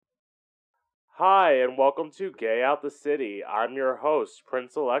Hi, and welcome to Gay Out the City. I'm your host,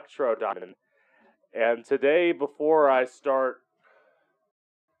 Prince Electro Diamond. And today, before I start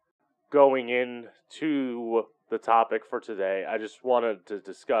going into the topic for today, I just wanted to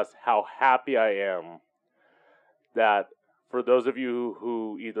discuss how happy I am that for those of you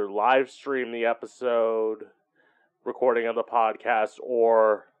who either live stream the episode, recording of the podcast,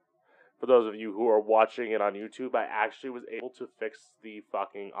 or for those of you who are watching it on YouTube, I actually was able to fix the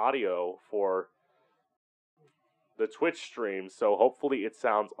fucking audio for the Twitch stream, so hopefully it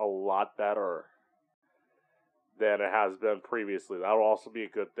sounds a lot better than it has been previously. That will also be a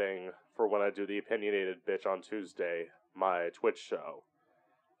good thing for when I do the Opinionated Bitch on Tuesday, my Twitch show.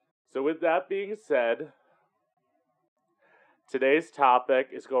 So with that being said, today's topic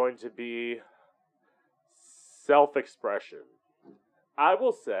is going to be self-expression. I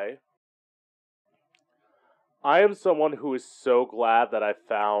will say, I am someone who is so glad that I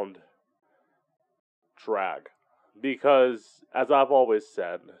found drag. Because, as I've always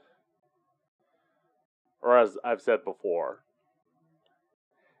said, or as I've said before,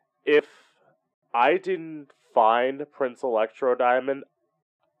 if I didn't find Prince Electro Diamond,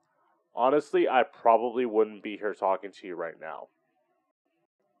 honestly, I probably wouldn't be here talking to you right now.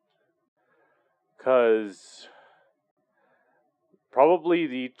 Because probably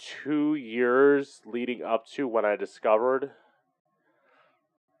the 2 years leading up to when I discovered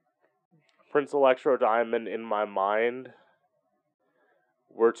Prince Electro Diamond in my mind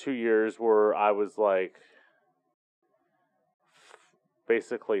were 2 years where I was like,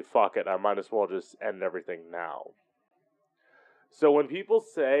 basically, fuck it, I might as well just end everything now. So when people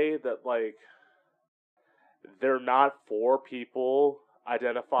say that, like, they're not for people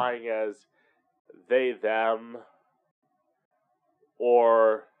identifying as they, them,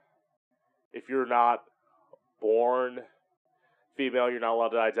 or if you're not born female, you're not allowed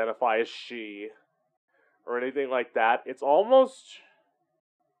to identify as she, or anything like that, it's almost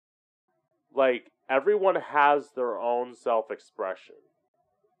like everyone has their own self-expression.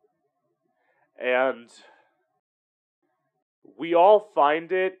 And we all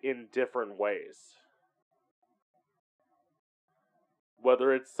find it in different ways.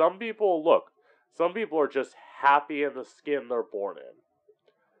 Whether it's some people are just happy in the skin they're born in.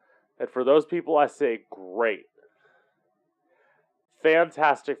 And for those people, I say, great.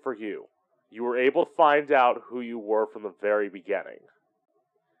 Fantastic for you. You were able to find out who you were from the very beginning.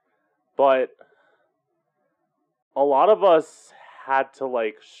 But a lot of us had to,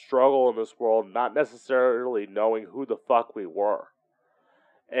 like, struggle in this world not necessarily knowing who the fuck we were.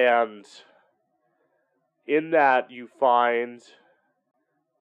 And in that, you find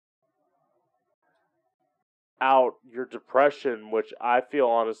out your depression, which I feel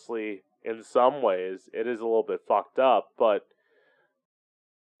honestly, in some ways, it is a little bit fucked up, but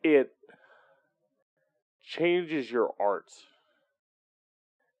it changes your art.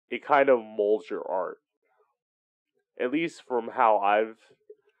 It kind of molds your art. At least from how I've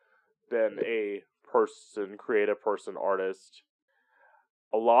been a person, creative person, artist.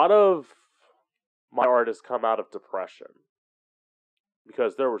 A lot of my art has come out of depression.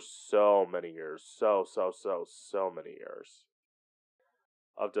 Because there were so many years, so many years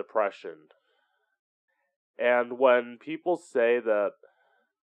of depression. And when people say that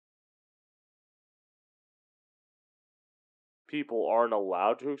people aren't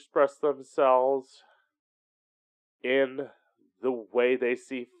allowed to express themselves in the way they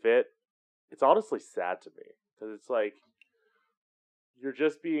see fit, it's honestly sad to me. Because it's like, you're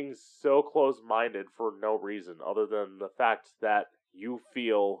just being so close-minded for no reason other than the fact that you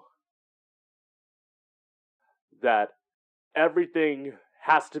feel that everything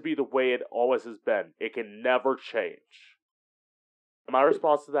has to be the way it always has been. It can never change. And my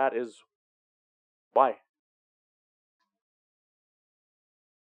response to that is, why?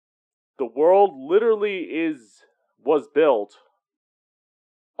 The world literally was built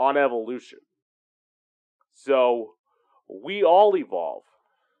on evolution. So, we all evolve.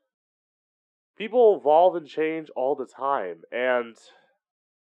 People evolve and change all the time, and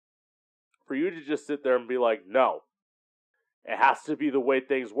for you to just sit there and be like, no, it has to be the way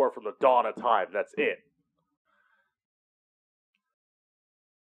things were from the dawn of time, that's it.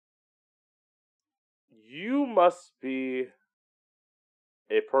 You must be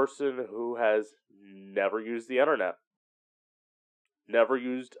a person who has never used the internet, never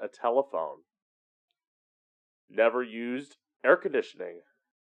used a telephone, never used air conditioning,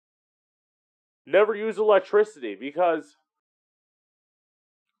 never used electricity, because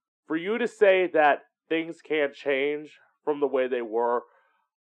for you to say that things can't change from the way they were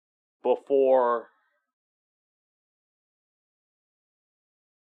before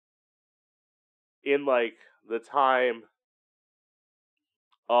in like the time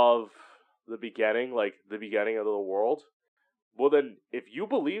of the beginning, like the beginning of the world, well then if you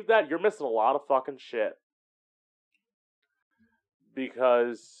believe that, you're missing a lot of fucking shit.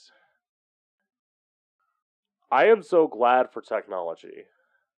 Because I am so glad for technology.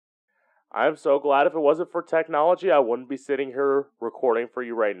 I am so glad if it wasn't for technology, I wouldn't be sitting here recording for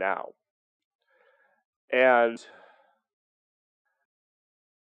you right now. And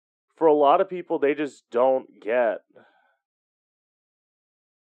for a lot of people, they just don't get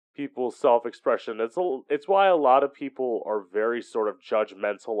people's self-expression. It's why a lot of people are very sort of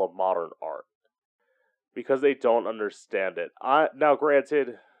judgmental of modern art. Because they don't understand it. Now,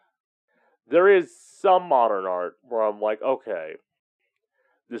 granted, there is some modern art where I'm like, okay,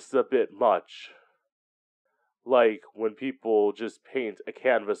 this is a bit much. Like when people just paint a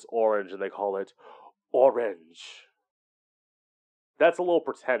canvas orange and they call it orange. That's a little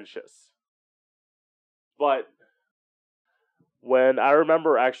pretentious. But when I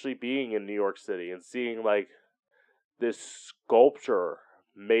remember actually being in New York City and seeing like this sculpture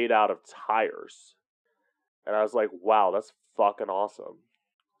made out of tires, and I was like, wow, that's fucking awesome.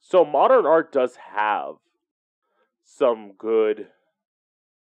 So modern art does have some good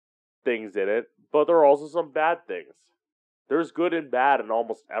things in it, but there are also some bad things. There's good and bad in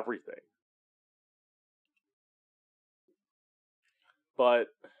almost everything. But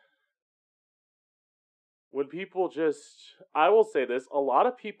when people just, I will say this, a lot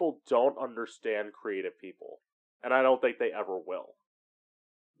of people don't understand creative people. And I don't think they ever will.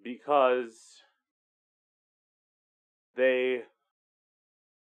 Because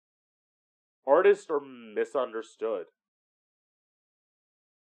artists are misunderstood.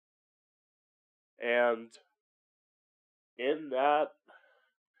 And in that,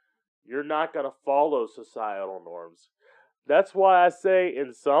 you're not going to follow societal norms. That's why I say,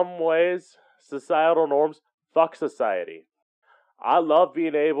 in some ways, societal norms, fuck society. I love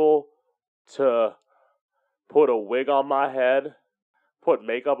being able to put a wig on my head, put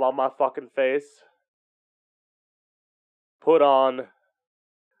makeup on my fucking face, put on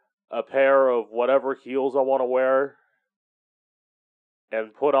a pair of whatever heels I want to wear,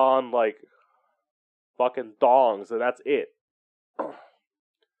 and put on, like, fucking thongs, and that's it.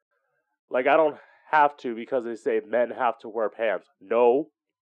 Like, I don't have to because they say men have to wear pants. No.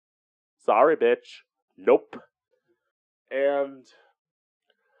 Sorry, bitch. Nope. And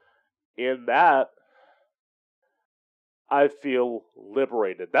in that, I feel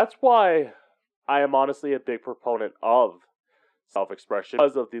liberated. That's why I am honestly a big proponent of self-expression,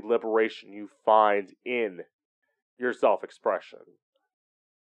 because of the liberation you find in your self-expression.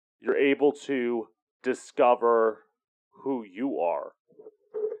 You're able to discover who you are.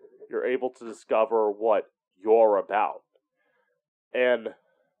 You're able to discover what you're about. And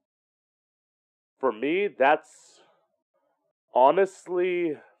for me, that's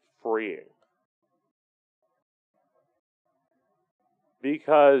honestly freeing.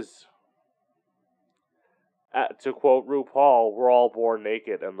 Because, to quote RuPaul, we're all born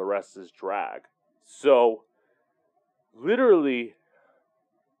naked and the rest is drag. So, literally,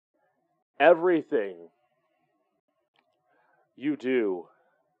 everything you do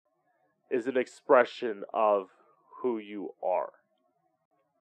is an expression of who you are.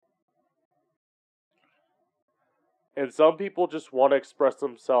 And some people just want to express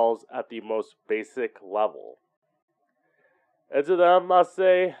themselves at the most basic level. And to them, I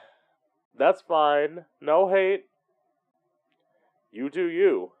say, that's fine. No hate. You do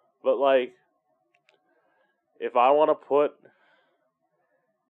you. But, like, if I want to put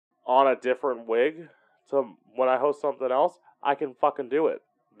on a different wig to when I host something else, I can fucking do it.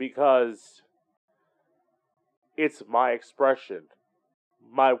 Because it's my expression.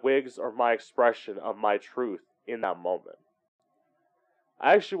 My wigs are my expression of my truth in that moment.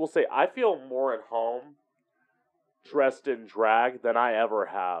 I actually will say I feel more at home dressed in drag than I ever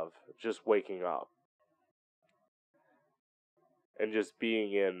have just waking up. And just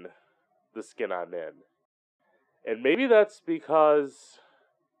being in the skin I'm in. And maybe that's because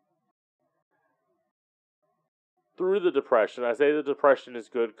through the depression, I say the depression is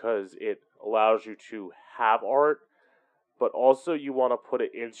good because it allows you to have art, but also you want to put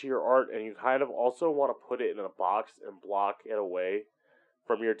it into your art, and you kind of also want to put it in a box and block it away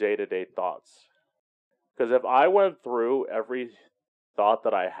from your day-to-day thoughts. Because if I went through every thought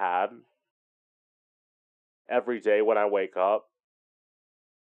that I had every day when I wake up,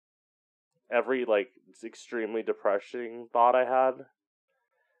 every, like, extremely depressing thought I had,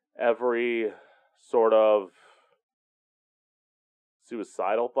 every sort of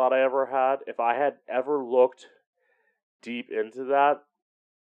suicidal thought I ever had, if I had ever looked deep into that,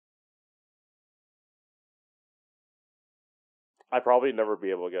 I'd probably never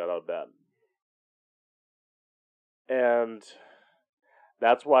be able to get out of bed. And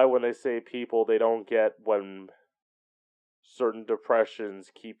that's why when they say people, they don't get when certain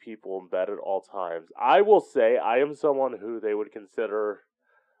depressions keep people in bed at all times. I will say I am someone who they would consider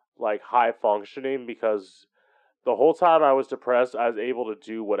like high functioning because the whole time I was depressed, I was able to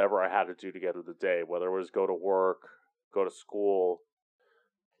do whatever I had to do to get through the day, whether it was go to work, go to school.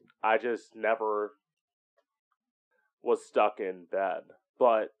 I just never was stuck in bed.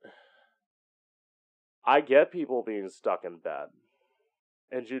 But I get people being stuck in bed.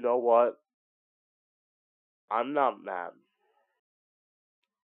 And you know what? I'm not mad.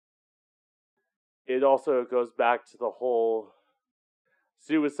 It also goes back to the whole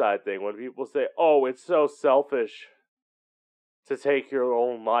suicide thing when people say, oh, it's so selfish to take your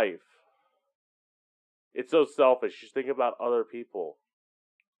own life. It's so selfish. You think about other people.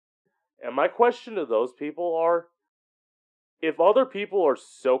 And my question to those people are, if other people are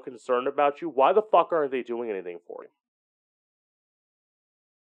so concerned about you, why the fuck aren't they doing anything for you?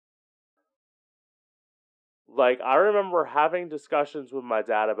 Like, I remember having discussions with my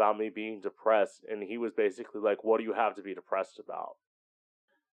dad about me being depressed, and he was basically like, what do you have to be depressed about?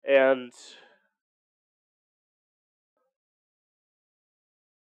 And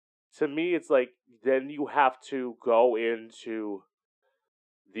to me, it's like, then you have to go into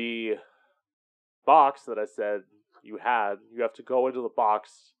the box that I said you had. You have to go into the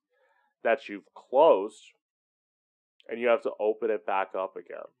box that you've closed, and you have to open it back up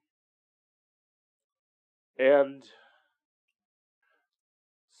again. And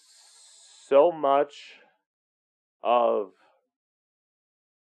so much of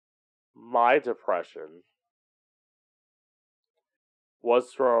my depression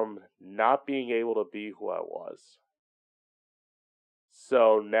was from not being able to be who I was.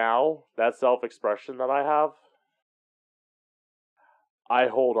 So now, that self-expression that I have, I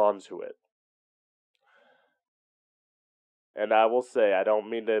hold on to it. And I will say, I don't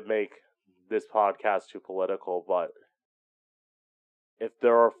mean to make this podcast too political, but if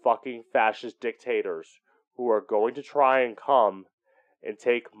there are fucking fascist dictators who are going to try and come and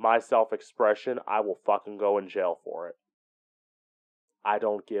take my self-expression, I will fucking go in jail for it. I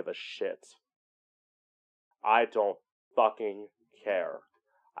don't give a shit. I don't fucking care.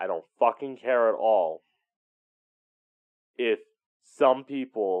 I don't fucking care at all if some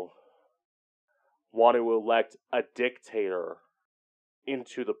people want to elect a dictator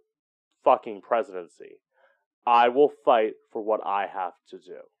into the fucking presidency. I will fight for what I have to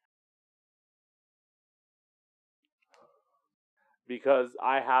do. Because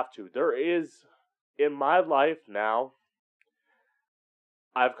I have to. There is, in my life now,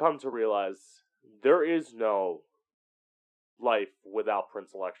 I've come to realize there is no life without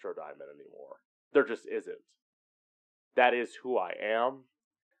Prince Electro Diamond anymore. There just isn't. That is who I am.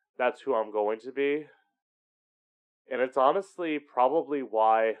 That's who I'm going to be. And it's honestly probably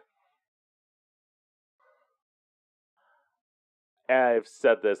why I've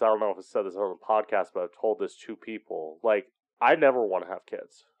said this. I don't know if I've said this on the podcast, but I've told this to people. Like, I never want to have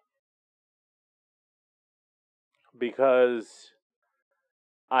kids. Because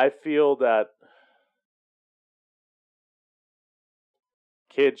I feel that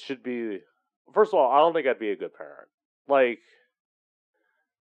kids should be. First of all, I don't think I'd be a good parent. Like,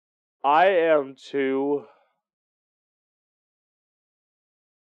 I am too.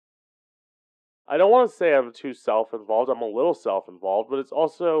 I don't want to say I'm too self-involved. I'm a little self-involved, but it's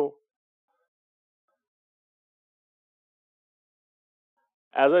also,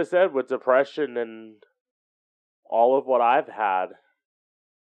 as I said, with depression and all of what I've had,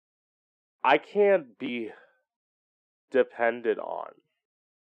 I can't be depended on.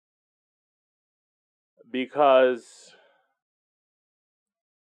 Because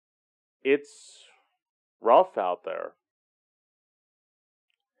it's rough out there.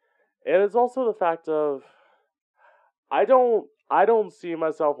 And it's also the fact of I don't see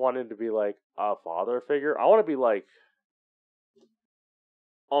myself wanting to be like a father figure. I want to be like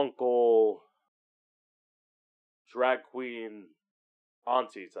uncle, drag queen,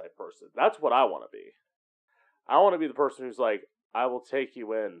 auntie type person. That's what I want to be. I want to be the person who's like, I will take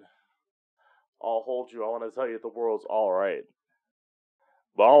you in. I'll hold you. I want to tell you the world's all right.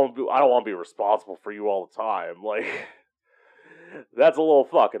 But I don't want to be responsible for you all the time. Like, that's a little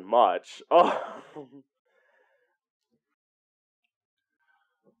fucking much. Oh.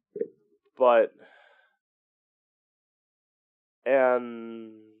 But,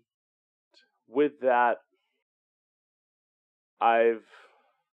 and with that, I've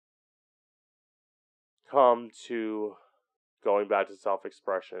come to going back to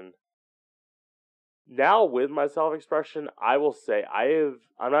self-expression now with my self-expression, I will say I'm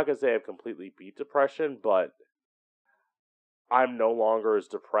not going to say I've completely beat depression, but I'm no longer as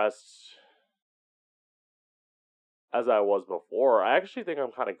depressed as I was before. I actually think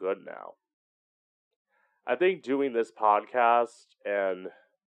I'm kind of good now. I think doing this podcast and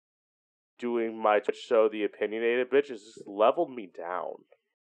doing my Twitch show, The Opinionated Bitch, has just leveled me down.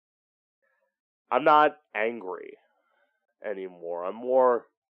 I'm not angry anymore. I'm more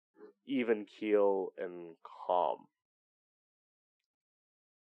even keel and calm.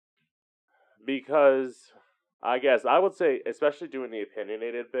 Because I guess I would say, especially doing The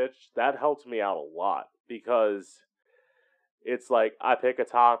Opinionated Bitch, that helped me out a lot. Because it's like I pick a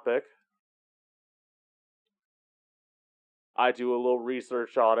topic, I do a little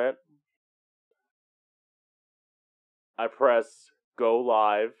research on it, I press go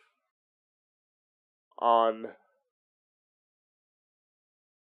live on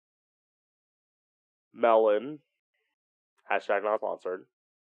Melon, hashtag not sponsored,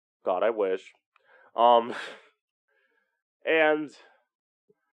 God I wish, and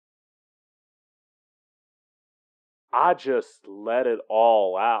I just let it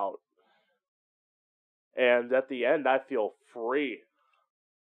all out, and at the end I feel free,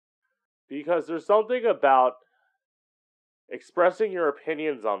 because there's something about expressing your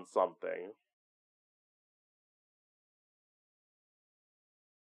opinions on something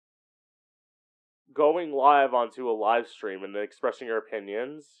going live onto a live stream and expressing your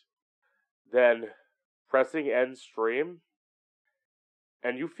opinions, then pressing end stream,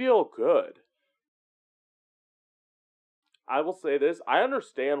 and you feel good. I will say this, I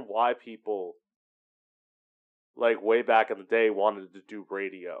understand why people, like way back in the day, wanted to do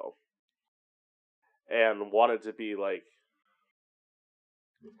radio. And wanted to be like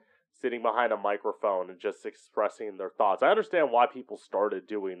sitting behind a microphone and just expressing their thoughts. I understand why people started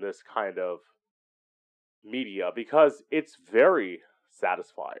doing this kind of media, because it's very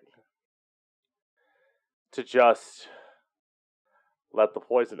satisfying to just let the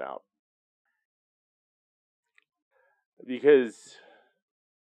poison out. Because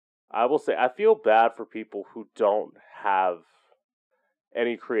I will say, I feel bad for people who don't have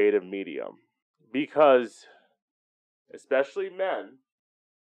any creative medium. Because, especially men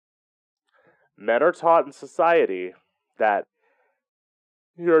are taught in society that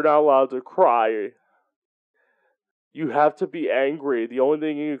you're not allowed to cry. You have to be angry. The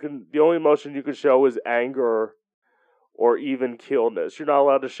only emotion you can show is anger or even keelness. You're not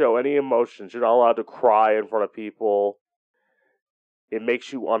allowed to show any emotions. You're not allowed to cry in front of people. It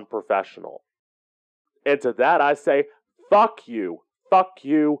makes you unprofessional. And to that I say, fuck you, fuck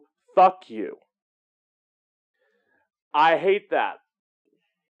you, fuck you. I hate that.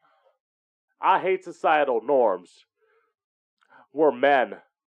 I hate societal norms where men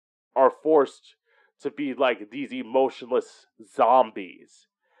are forced to be like these emotionless zombies,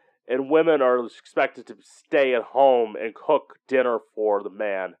 and women are expected to stay at home and cook dinner for the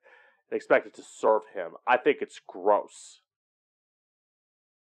man and expected to serve him. I think it's gross.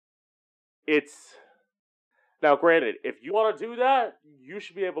 Now granted, if you want to do that, you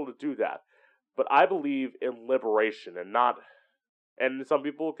should be able to do that. But I believe in liberation and some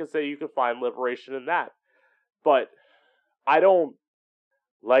people can say you can find liberation in that. But I don't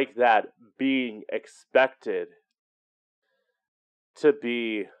like that being expected to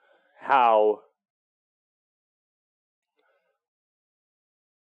be how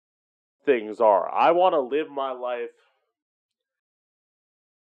things are. I want to live my life,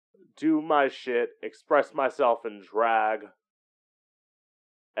 do my shit, express myself in drag.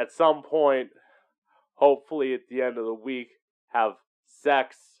 At some point, hopefully at the end of the week, have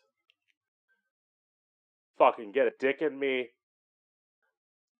sex, fucking get a dick in me,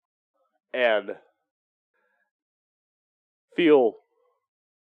 and feel,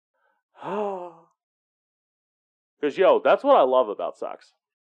 because that's what I love about sex.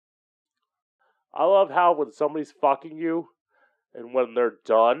 I love how when somebody's fucking you, and when they're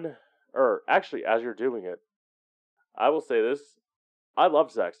done, or actually as you're doing it, I will say this, I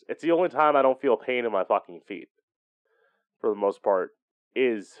love sex. It's the only time I don't feel pain in my fucking feet, for the most part,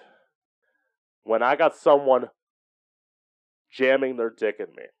 is when I got someone jamming their dick in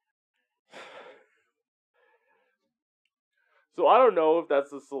me. So I don't know if that's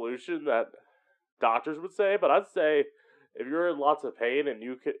the solution that doctors would say, but I'd say if you're in lots of pain and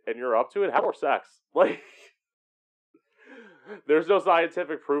you're up to it, have more sex. Like, there's no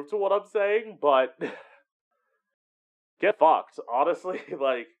scientific proof to what I'm saying, but get fucked. Honestly,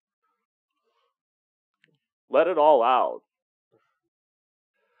 like, let it all out.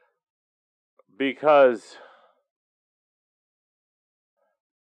 Because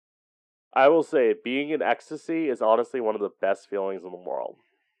I will say, being in ecstasy is honestly one of the best feelings in the world.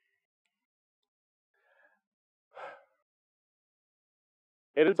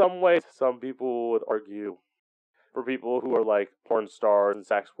 And in some ways, some people would argue, for people who are like porn stars and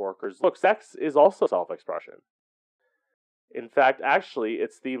sex workers, look, sex is also self expression. In fact, actually,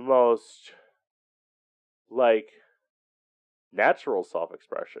 it's the most, like, natural self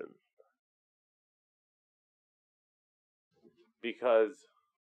expression. Because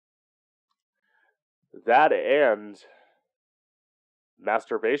that and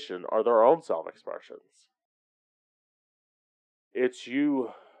masturbation are their own self expressions. It's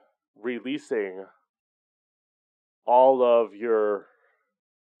you releasing all of your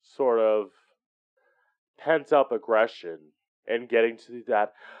sort of pent up aggression and getting to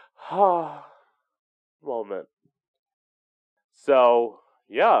that moment. So,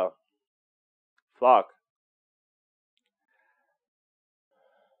 yeah. Fuck.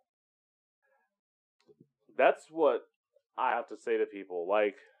 That's what I have to say to people.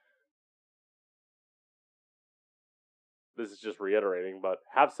 Like, this is just reiterating, but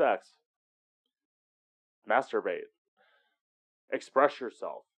have sex. Masturbate. Express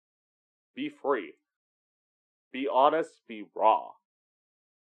yourself. Be free. Be honest. Be raw.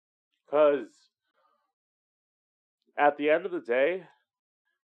 Because at the end of the day,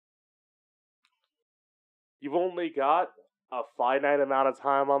 you've only got a finite amount of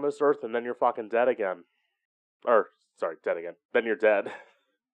time on this earth and then you're fucking dead again. Or, sorry, dead again. Then you're dead.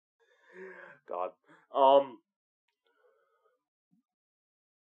 God.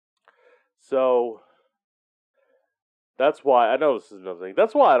 So, that's why, I know this is another thing,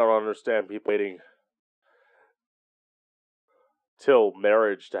 that's why I don't understand people waiting till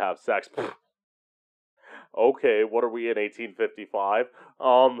marriage to have sex. Okay, what are we in 1855?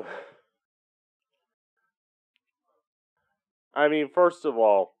 I mean, first of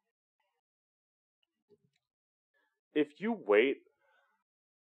all, if you wait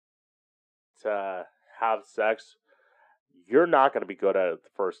to have sex, you're not going to be good at it the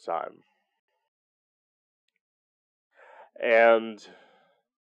first time. And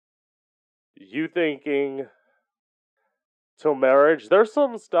you thinking till marriage, there's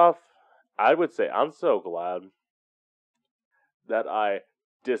some stuff I would say I'm so glad that I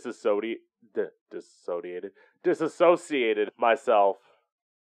disassociated myself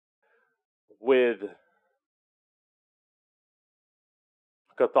with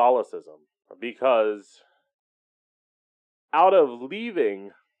Catholicism, because out of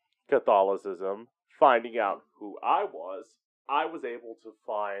leaving Catholicism, finding out who I was able to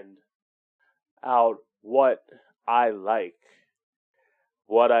find out what I like,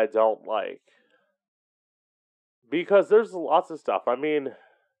 what I don't like. Because there's lots of stuff. I mean,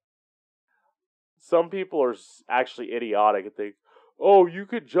 some people are actually idiotic and think, oh, you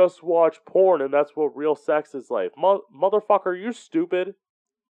could just watch porn and that's what real sex is like. Motherfucker, you stupid.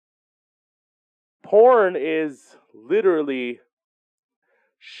 Porn is literally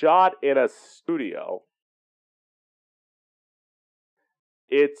shot in a studio.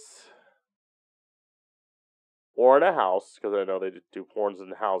 Or in a house, because I know they do porns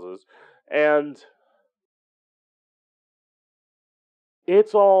in houses, and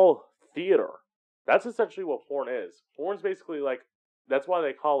it's all theater. That's essentially what porn is. Porn's basically like, that's why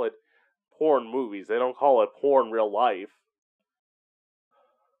they call it porn movies. They don't call it porn real life.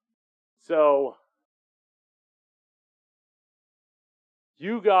 So,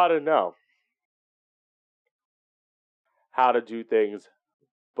 you gotta know how to do things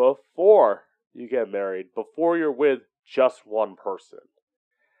before you get married, before you're with just one person.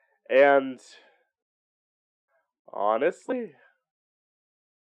 And honestly,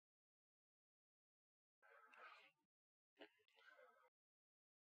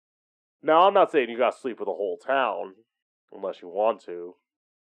 now I'm not saying you gotta sleep with the whole town, unless you want to.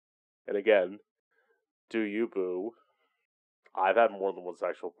 And again, do you, boo? I've had more than one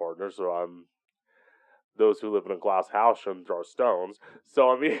sexual partner, so I'm. Those who live in a glass house shouldn't throw stones. So,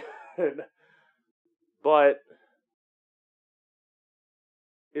 I mean. But.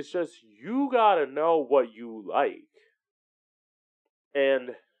 It's just, you gotta know what you like. And.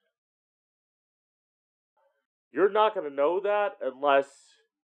 You're not gonna know that unless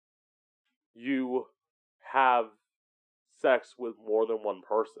you have sex with more than one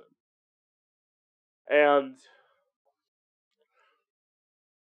person. And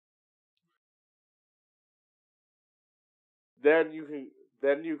then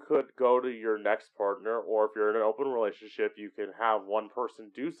you could go to your next partner, or if you're in an open relationship, you can have one person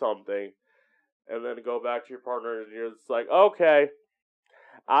do something and then go back to your partner and you're just like, okay,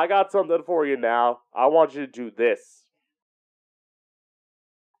 I got something for you now. I want you to do this.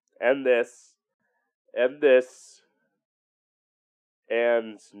 and this, and this,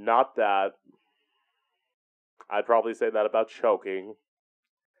 and not that. I'd probably say that about choking.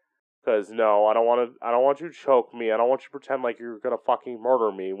 Because no, I don't want you to choke me. I don't want you to pretend like you're gonna fucking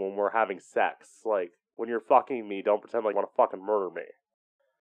murder me when we're having sex. Like, when you're fucking me, don't pretend like you want to fucking murder me.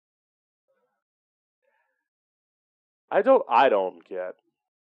 I don't get.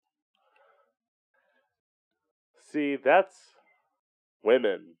 See, that's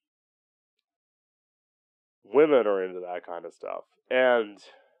women. Women are into that kind of stuff. And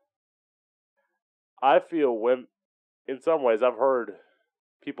I feel in some ways, I've heard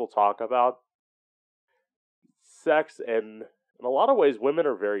people talk about sex, and in a lot of ways, women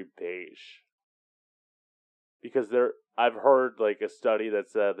are very beige. Because I've heard like a study that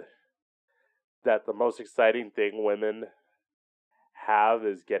said that the most exciting thing women have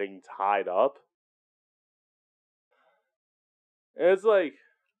is getting tied up. And it's like,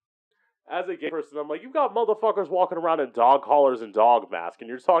 as a gay person, I'm like, you've got motherfuckers walking around in dog collars and dog masks, and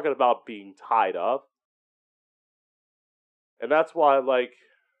you're talking about being tied up. And that's why, like,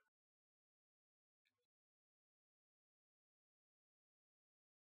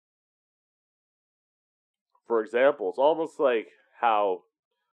 for example, it's almost like how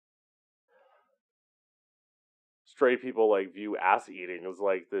straight people like view ass eating as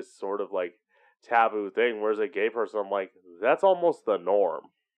like this sort of like taboo thing, whereas a gay person, I'm like, that's almost the norm.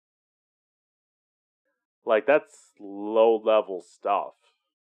 Like, that's low level stuff.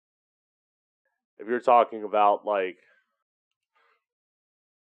 If you're talking about like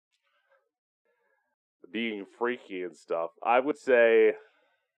being freaky and stuff, I would say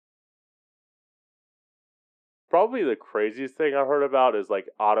probably the craziest thing I heard about is like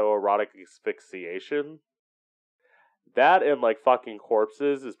autoerotic asphyxiation. That and like fucking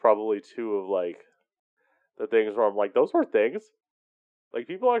corpses is probably two of like the things where I'm like, those are things. Like,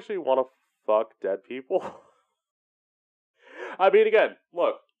 people actually want to fuck dead people. I mean, again,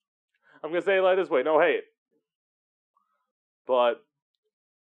 look, I'm gonna say it like this way, no hate. But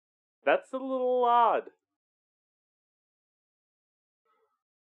that's a little odd.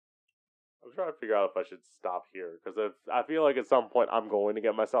 I'm trying to figure out if I should stop here, because I feel like at some point I'm going to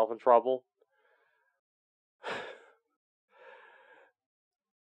get myself in trouble.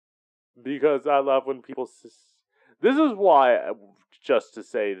 Because I love when people... This is why, just to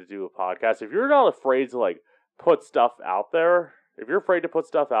say to do a podcast, if you're not afraid to, like, put stuff out there, if you're afraid to put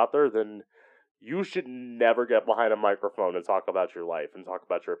stuff out there, then you should never get behind a microphone and talk about your life and talk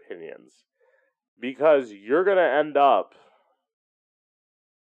about your opinions. Because you're going to end up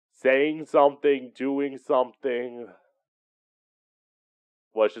saying something, doing something...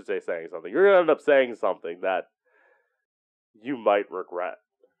 Well, I should say saying something. You're going to end up saying something that you might regret.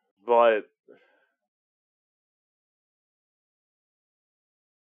 But...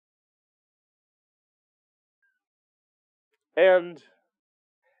 And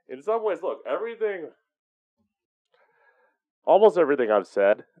in some ways, look, almost everything I've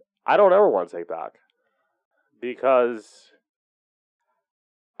said, I don't ever want to take back. Because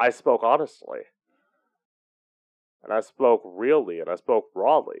I spoke honestly. And I spoke really, and I spoke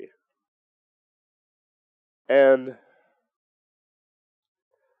broadly. And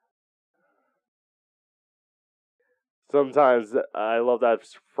sometimes I love that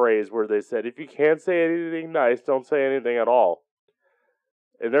phrase where they said, if you can't say anything nice, don't say anything at all.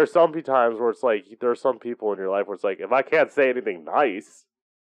 And there's some times where it's like, there's some people in your life where it's like, if I can't say anything nice,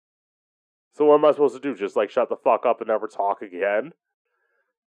 so what am I supposed to do? Just like shut the fuck up and never talk again?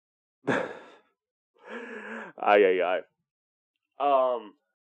 Ay.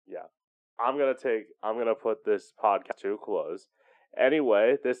 Yeah. I'm gonna put this podcast to a close.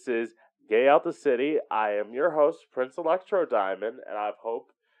 Anyway, this is Gay Out the City. I am your host, Prince Electro Diamond, and I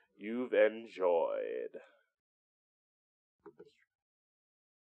hope you've enjoyed.